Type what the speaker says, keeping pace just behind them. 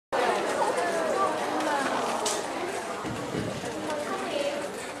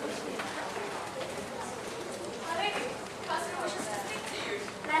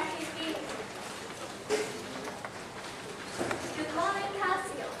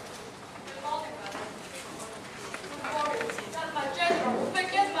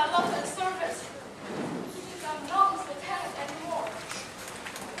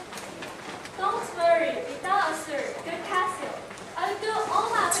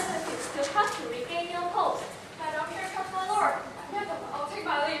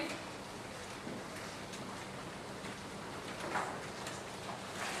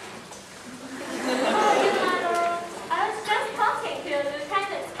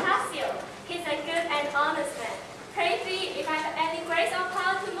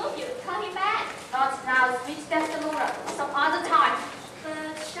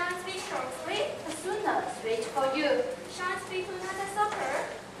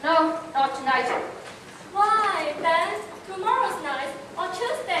tonight. Why, then, tomorrow's night, or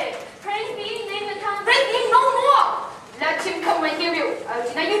Tuesday, praise be name the time. Praise be no more! Let him come and hear you. I'll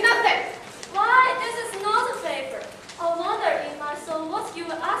deny you nothing. Why, this is not a favor. I wonder in my soul what you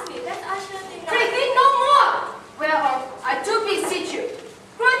will ask me that I should deny. Praise be no more! Well, I do beseech you.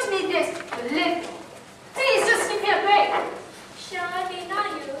 Grant me this to live. Please just give me a break. Shall I deny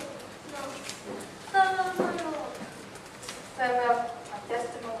you? No. Farewell, my lord. Farewell, my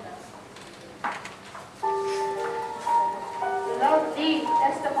Desdemona. Love thee,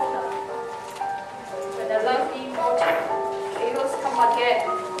 Desdemona. When the love thee mortal, chaos come again.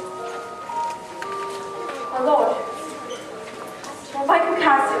 My lord, Michael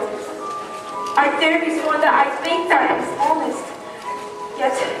Cassio, I dare be sworn that I think that he is honest.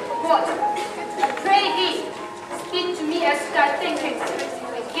 Yet, What? I pray thee, speak to me as thy thinkings,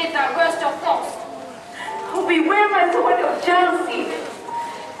 and get thy worst of thoughts. oh, beware, my lord, of jealousy.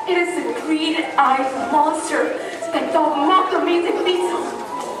 It is the greed-eyed monster that doth mock the music beetle.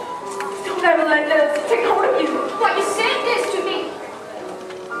 Don't ever let this take hold of you. Why you say this to me?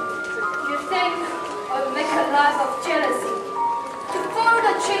 You think I will make a life of jealousy to follow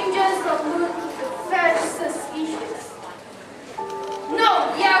the changes of mood to fetch suspicions? No,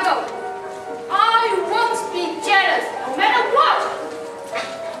 Iago, I won't be jealous no matter what.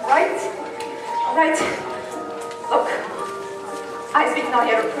 Right? All right. Look, I speak not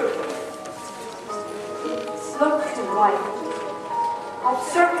yet of proof. Look to life.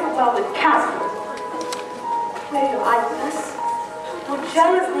 Observe her well with Cassio. Where your idleness, nor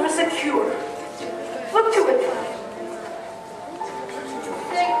jealous nor secure. Look to it.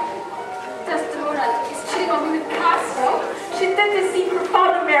 Think Desdemona is cheating on me with Cassio? She did deceive her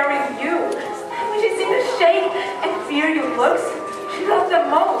father marrying you. When she seen the shame and fear your looks, she loved them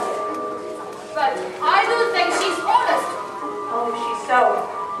most. But I do think she's honest. Oh, if she's so,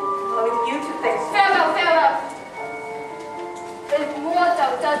 I'll leave you to think so. Farewell, farewell. If more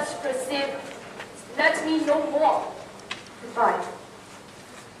thou dost perceive, let me know more. Goodbye.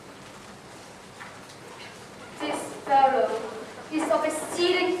 This fellow is of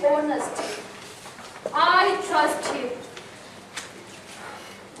exceeding honesty. I trust him.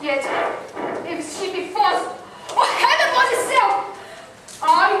 Yet, if she be false, oh heaven was itself,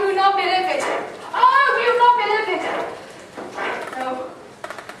 I will not believe it. I will not believe it. No.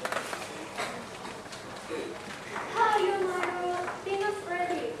 How are you, my lord? Dinner's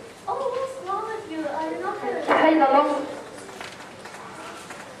ready. Oh, what's wrong with you? I did not have it. Hey, Leung.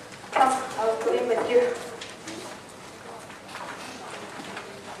 Come, I'll go in with you.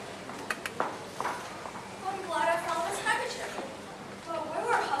 I'm glad I found this handkerchief. But where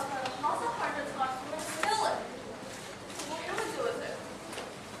were husband and husband hundred times from the ceiling? What can we do with it?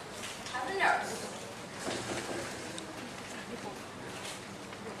 Have a nurse.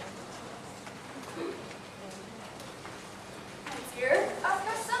 My dear, I've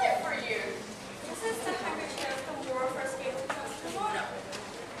got something for you. This is the handkerchief the war first gave to Desdemona,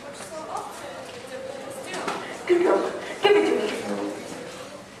 which so often the villains do. Good girl. Give it to me.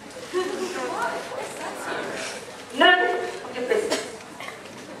 Why? What is that to you? None of your business.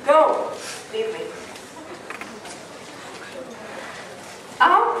 Go. Leave me.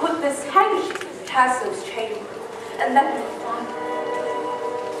 I'll put this handkerchief in Cassio's chamber and let me find it.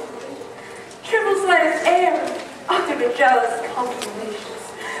 Trembles like an air after the jealous confirmations,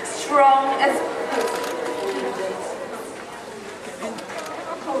 strong as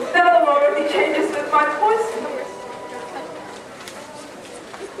Othello already changes with my poison.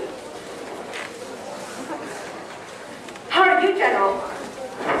 How are you, General?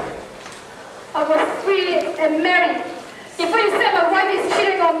 I was free and married before you said my wife is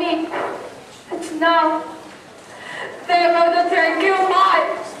cheating on me. And now, farewell the tranquil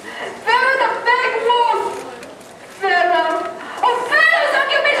mind. Farewell the fake wolf. Farewell. Oh, farewell the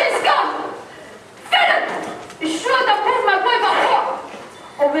occupation scum. Farewell. Be sure to prove my wife a whore.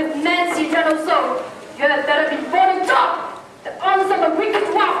 Or with man's eternal soul, you had better be born in top. The arms of a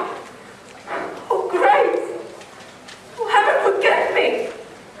wicked wife. Oh, grace! Oh, heaven forgive me!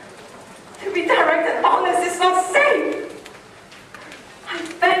 To be direct and honest is not safe. I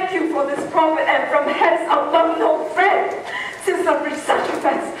thank you for this profit, and from hence I'll love no friend, since I've reached such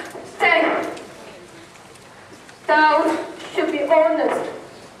offense. Say, thou should be honest.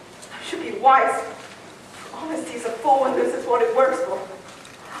 I should be wise. Honesty is a fool and this is what it works for.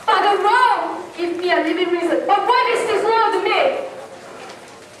 But the wrong give me a living reason. But why is this wrong to me?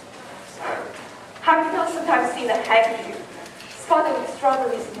 Have you not sometimes seen a handkerchief spotted with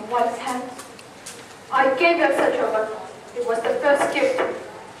strawberries in your wife's hand? I gave her such a one. It was the first gift.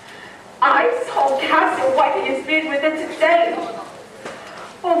 I saw Cassio wiping his beard with it today.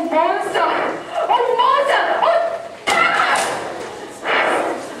 Oh, monster! Oh, monster! Oh,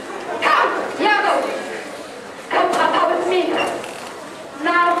 come, Iago! Come papa with me.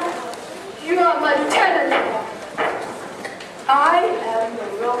 Now, you are my tenant. I am the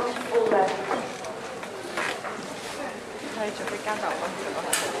wrongful man. 可以準備間豆粉食落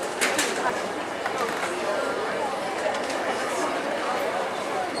去。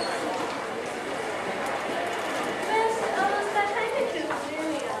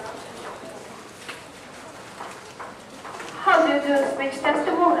How do you do speech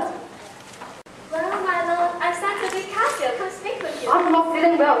Desdemona? Well, my lord, I sent to be Cassio. Come speak with you. I'm not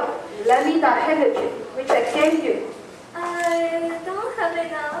feeling well. Lend me that handkerchief which I gave you. I don't have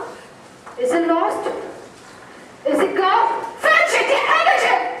it now. Is it lost? Is it gone? Fetch it, the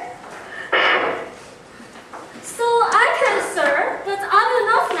handkerchief! So I can, sir, but I'm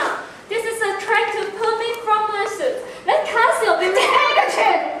enough now. This is a trick to put me from my suit. Let Cassio be The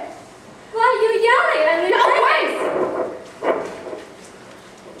handkerchief! Why are you yelling and No, wait!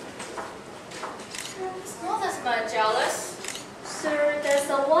 It's not this man jealous. Sir, there's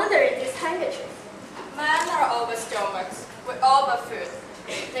a wonder in this handkerchief. Men are always stomachs. We all but food.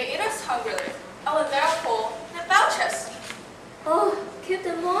 They eat us hungrily, and when they're full, they belch us. Oh, keep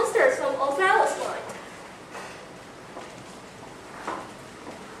the monsters from Othello's mind.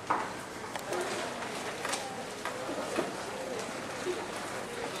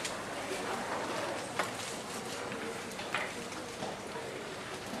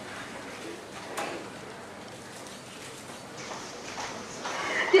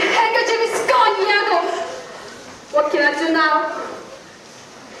 The handkerchief is gone, Iago! What can I do now?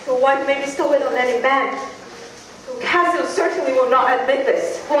 Your wife may be stolen on any man. Cassio certainly will not admit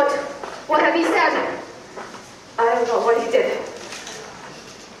this. What have he said? I don't know what he did.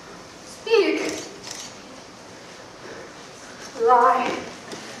 Speak! Lie.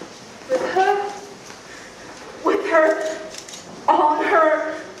 With her, on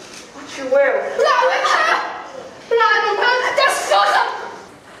her, what you will. Lie with her! Lie with her! There's Susan!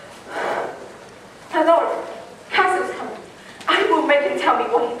 My lord, Cassio's coming. I will make him tell me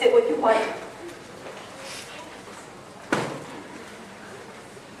what he did with your wife.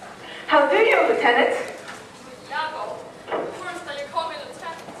 How do you, Lieutenant? Iago, first that you call me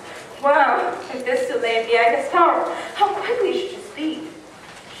lieutenant. Well, if this to lay in Bianca's power, how quickly should you speak?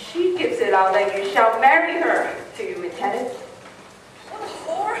 She gives it out that you shall marry her. Do you, Lieutenant? What a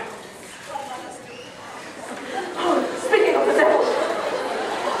whore. Oh, speaking of the devil.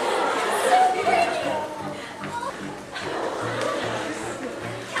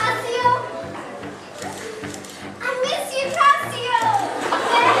 Cassio! I miss you, Cassio!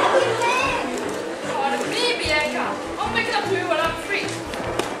 Where have you been? On me, Bianca. I'll make it up to you when I'm free.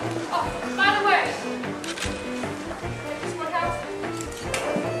 Oh, by the way. This one house?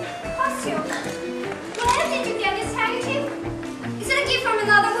 Cassio, where did you get this handkerchief? Is it a gift from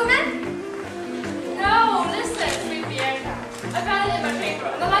another woman? No, listen, sweet Bianca. I found it in my paper,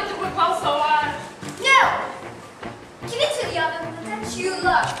 and I like to whip out, so No! Give it to the other woman that you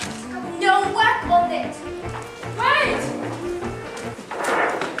love. It's got no work on it. Wait!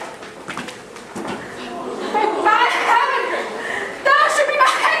 My handkerchief! That should be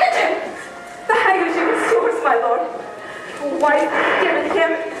my handkerchief! The handkerchief is yours, my lord. Your wife has given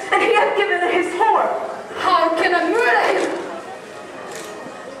him, and he has given his horn. How can I murder him?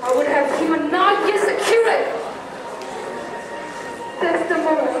 I would have him not executed.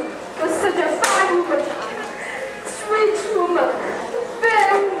 Desdemona was such a fine woman, sweet woman, fair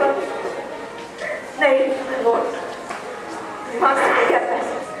woman. Nay, my lord, you must forget that.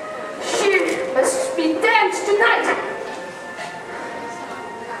 She must be damned tonight.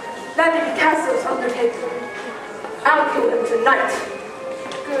 Let it be Cassio's undertaking. I'll kill him tonight.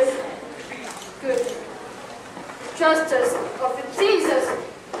 Good. Good. Justice of Jesus